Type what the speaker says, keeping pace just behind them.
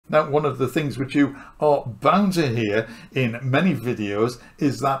Now, one of the things which you are bound to hear in many videos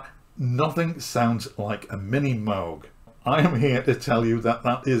is that nothing sounds like a Minimoog. I am here to tell you that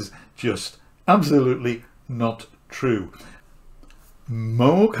that is just absolutely not true.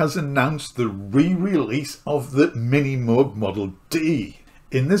 Moog has announced the re-release of the Minimoog Model D.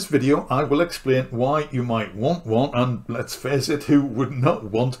 In this video I will explain why you might want one, and let's face it, who would not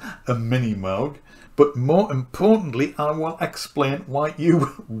want a Minimoog? But more importantly, I will explain why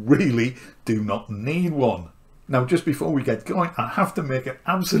you really do not need one. Now, just before we get going, I have to make it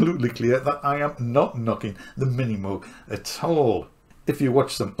absolutely clear that I am not knocking the Minimoog at all. If you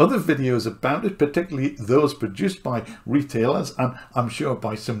watch some other videos about it, particularly those produced by retailers and I'm sure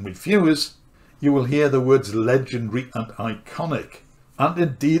by some reviewers, you will hear the words legendary and iconic. And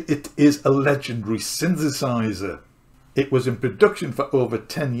indeed it is a legendary synthesizer. It was in production for over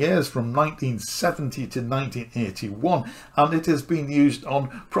 10 years from 1970 to 1981, and it has been used on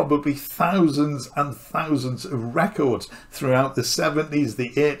probably thousands and thousands of records throughout the 70s, the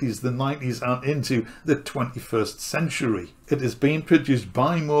 80s, the 90s and into the 21st century. It is being produced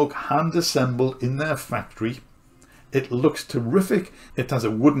by Moog, hand assembled in their factory. It looks terrific. It has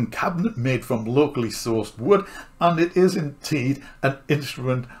a wooden cabinet made from locally sourced wood, and it is indeed an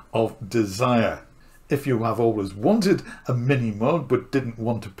instrument of desire. If you have always wanted a Minimoog but didn't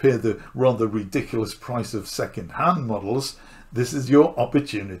want to pay the rather ridiculous price of second-hand models, this is your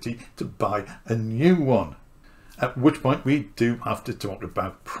opportunity to buy a new one. At which point we do have to talk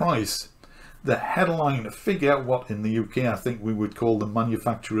about price. The headline figure, what in the UK I think we would call the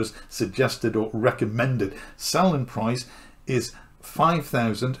manufacturer's suggested or recommended selling price, is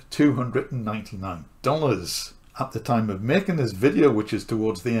 $5,299. At the time of making this video, which is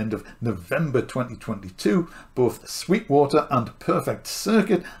towards the end of November 2022, both Sweetwater and Perfect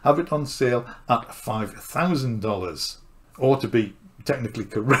Circuit have it on sale at $5,000, or to be technically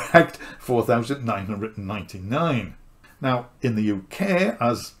correct, $4,999. Now, in the UK,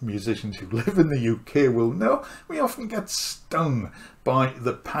 as musicians who live in the UK will know, we often get stung by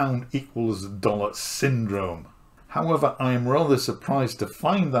the pound equals dollar syndrome. However, I am rather surprised to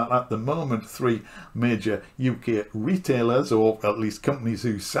find that at the moment 3 major UK retailers, or at least companies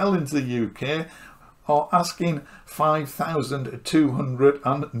who sell into the UK, are asking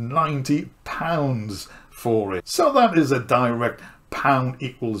 £5,290 for it. So that is a direct pound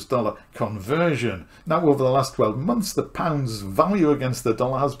equals dollar conversion. Now, over the last 12 months, the pound's value against the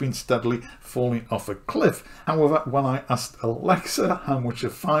dollar has been steadily falling off a cliff. However, when I asked Alexa how much a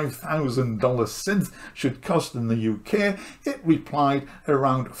 $5,000 synth should cost in the UK, it replied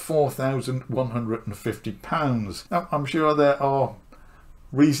around £4,150. Now, I'm sure there are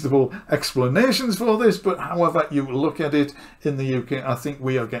reasonable explanations for this, but however you look at it in the UK, I think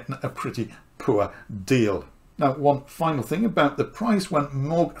we are getting a pretty poor deal. Now, one final thing about the price. When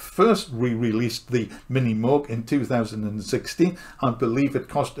Moog first re-released the Minimoog in 2016, I believe it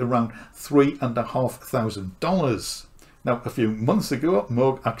cost around $3,500. Now, a few months ago,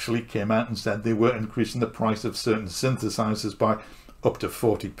 Moog actually came out and said they were increasing the price of certain synthesizers by up to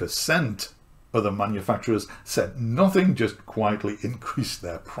 40%. Other manufacturers said nothing, just quietly increased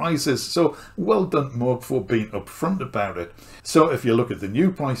their prices. So well done Moog for being upfront about it. So if you look at the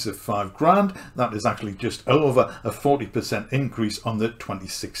new price of $5,000, that is actually just over a 40% increase on the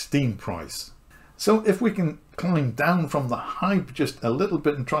 2016 price. So if we can climb down from the hype just a little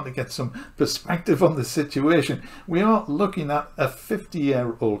bit and try to get some perspective on the situation, we are looking at a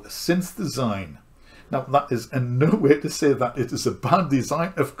 50-year-old synth design. Now, that is in no way to say that it is a bad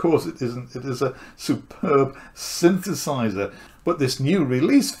design. Of course it isn't. It is a superb synthesizer. But this new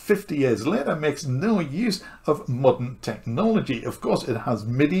release 50 years later makes no use of modern technology. Of course it has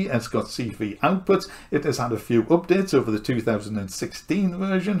MIDI, it's got CV outputs, it has had a few updates over the 2016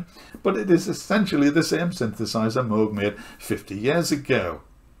 version, but it is essentially the same synthesizer Moog made 50 years ago.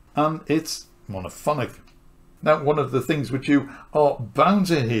 And it's monophonic. Now, one of the things which you are bound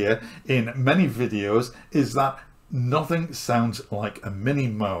to hear in many videos is that nothing sounds like a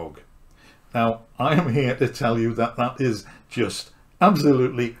Minimoog. Now, I am here to tell you that that is just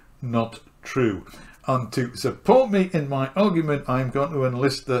absolutely not true. And to support me in my argument, I'm going to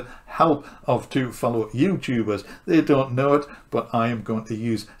enlist the help of 2 fellow YouTubers. They don't know it, but I am going to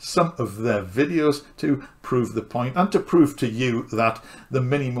use some of their videos to prove the point and to prove to you that the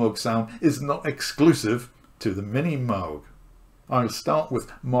Minimoog sound is not exclusive to the Minimoog. I'll start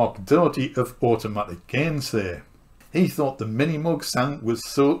with Marc Doty of AutomaticGainsay. He thought the Minimoog sound was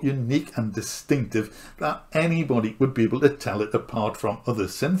so unique and distinctive that anybody would be able to tell it apart from other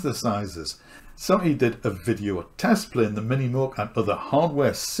synthesizers. So he did a video test playing the Minimoog and other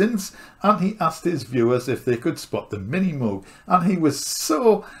hardware synths, and he asked his viewers if they could spot the Minimoog, and he was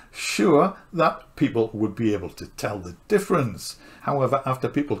so sure that people would be able to tell the difference. However, after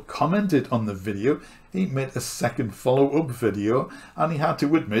people commented on the video, he made a second follow-up video, and he had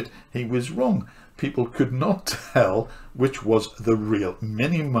to admit he was wrong. People could not tell which was the real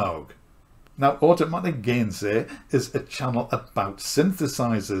Minimoog. Now, AutomaticGainsay is a channel about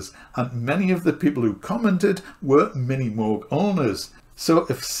synthesizers, and many of the people who commented were Minimoog owners. So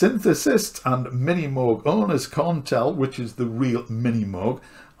if synthesists and Minimoog owners can't tell which is the real Minimoog,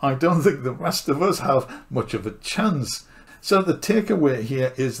 I don't think the rest of us have much of a chance. So the takeaway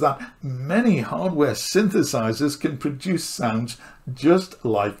here is that many hardware synthesizers can produce sounds just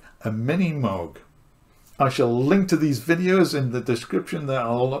like a Minimoog. I shall link to these videos in the description. There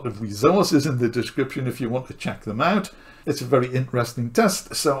are a lot of resources in the description if you want to check them out. It's a very interesting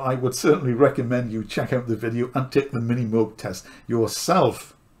test, so I would certainly recommend you check out the video and take the Minimoog test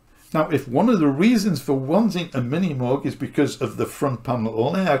yourself. Now, if one of the reasons for wanting a Minimoog is because of the front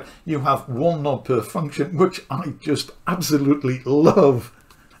panel layout, you have one knob per function, which I just absolutely love,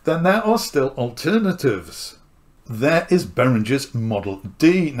 then there are still alternatives. There is Behringer's Model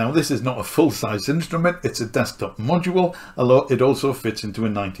D. Now, this is not a full-size instrument, it's a desktop module, although it also fits into a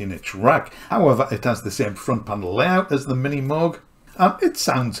 19-inch rack. However, it has the same front panel layout as the Minimoog, and it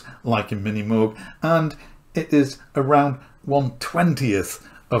sounds like a Minimoog, and it is around 1/20th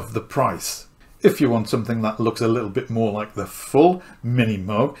of the price. If you want something that looks a little bit more like the full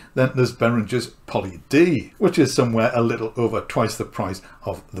Minimoog, then there's Behringer's Poly D, which is somewhere a little over twice the price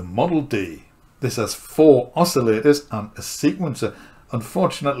of the Model D. This has 4 oscillators and a sequencer.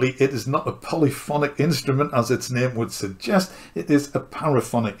 Unfortunately, it is not a polyphonic instrument as its name would suggest. It is a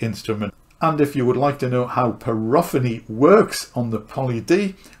paraphonic instrument. And if you would like to know how paraphony works on the Poly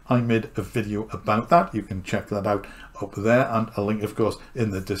D, I made a video about that. You can check that out up there, and a link, of course, in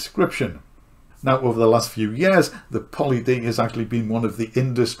the description. Now, over the last few years, the Poly D has actually been one of the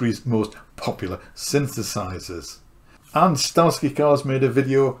industry's most popular synthesizers. And Starsky Carr's made a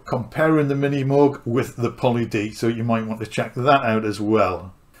video comparing the Minimoog with the Poly D, so you might want to check that out as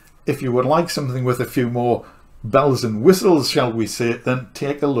well. If you would like something with a few more bells and whistles, shall we say, then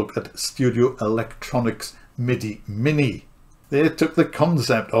take a look at Studio Electronics MIDI Mini. They took the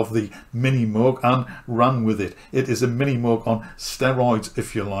concept of the Minimoog and ran with it. It is a Minimoog on steroids,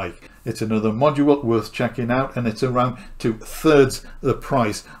 if you like. It's another module worth checking out, and it's around 2/3 the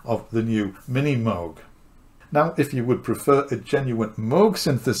price of the new Minimoog. Now, if you would prefer a genuine Moog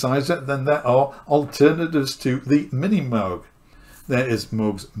synthesizer, then there are alternatives to the Minimoog. There is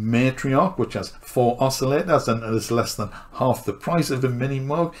Moog's Matriarch, which has 4 oscillators and is less than half the price of a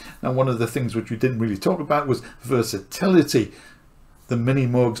Minimoog. Now, one of the things which we didn't really talk about was versatility. The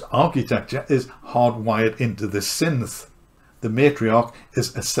Minimoog's architecture is hardwired into the synth. The Matriarch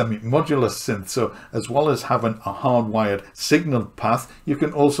is a semi-modular synth, so as well as having a hardwired signal path, you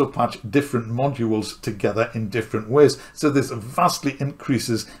can also patch different modules together in different ways. So this vastly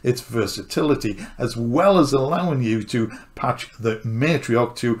increases its versatility, as well as allowing you to patch the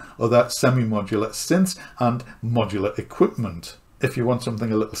Matriarch to other semi-modular synths and modular equipment. If you want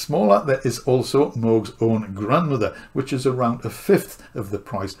something a little smaller, there is also Moog's own grandmother, which is around 1/5 of the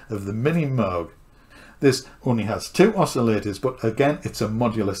price of the Minimoog. This only has 2 oscillators, but again, it's a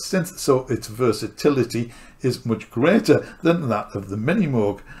modular synth, so its versatility is much greater than that of the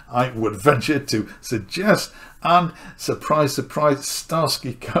Minimoog, I would venture to suggest. And surprise, surprise,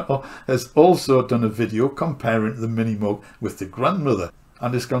 Starsky Carr has also done a video comparing the Minimoog with the grandmother.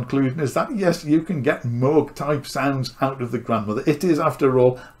 And his conclusion is that yes, you can get Moog type sounds out of the grandmother. It is, after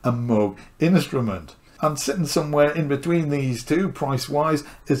all, a Moog instrument. And sitting somewhere in between these two, price-wise,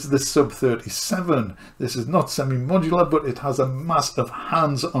 is the Sub 37. This is not semi-modular, but it has a mass of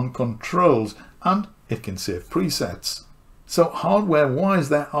hands-on controls, and it can save presets. So hardware-wise,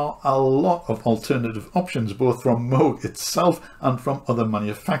 there are a lot of alternative options, both from Moog itself and from other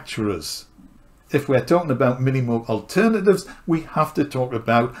manufacturers. If we're talking about Minimoog alternatives, we have to talk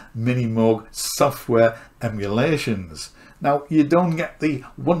about Minimoog software emulations. Now, you don't get the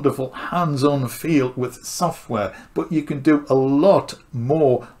wonderful hands-on feel with software, but you can do a lot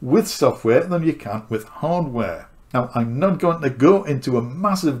more with software than you can with hardware. Now, I'm not going to go into a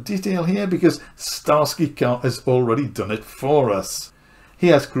massive detail here because Starsky Carr has already done it for us. He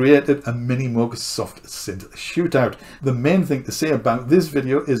has created a Minimoog soft synth shootout. The main thing to say about this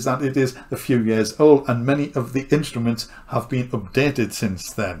video is that it is a few years old and many of the instruments have been updated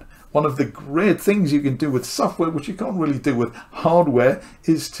since then. One of the great things you can do with software, which you can't really do with hardware,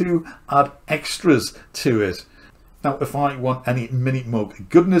 is to add extras to it. Now if I want any Minimoog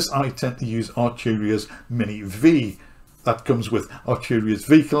goodness, I tend to use Arturia's Mini V. That comes with Arturia's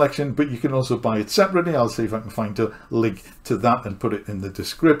V collection, but you can also buy it separately. I'll see if I can find a link to that and put it in the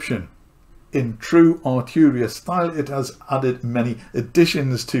description. In true Arturia style, it has added many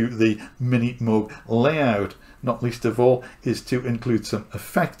additions to the Minimoog layout. Not least of all is to include some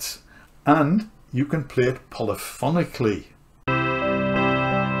effects, and you can play it polyphonically.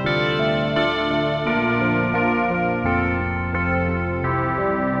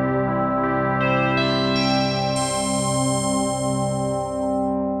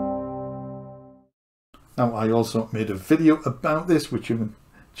 Now I also made a video about this, which you can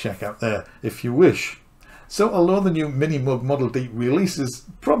check out there if you wish. So although the new Minimoog Model D release is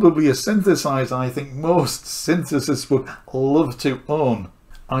probably a synthesizer I think most synthesists would love to own,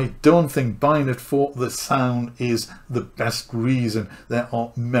 I don't think buying it for the sound is the best reason. There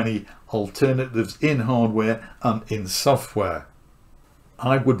are many alternatives in hardware and in software.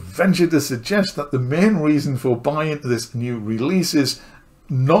 I would venture to suggest that the main reason for buying this new release is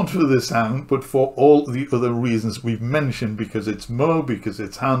not for the sound, but for all the other reasons we've mentioned, because it's Moog, because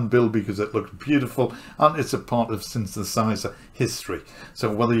it's hand built, because it looks beautiful, and it's a part of synthesizer history.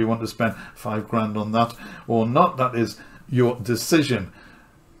 So whether you want to spend £5 on that or not, that is your decision.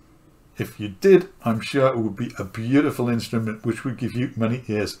 If you did, I'm sure it would be a beautiful instrument which would give you many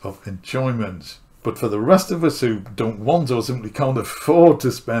years of enjoyment. But for the rest of us who don't want or simply can't afford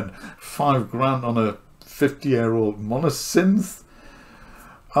to spend £5 on a 50-year-old monosynth,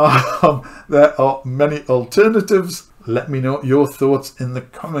 there are many alternatives. Let me know your thoughts in the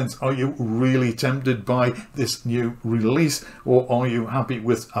comments. Are you really tempted by this new release, or are you happy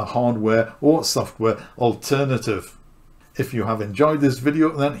with a hardware or software alternative? If you have enjoyed this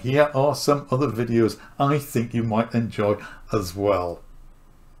video, then here are some other videos I think you might enjoy as well.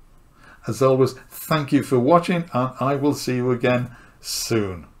 As always, thank you for watching, and I will see you again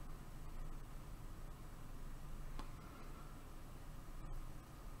soon.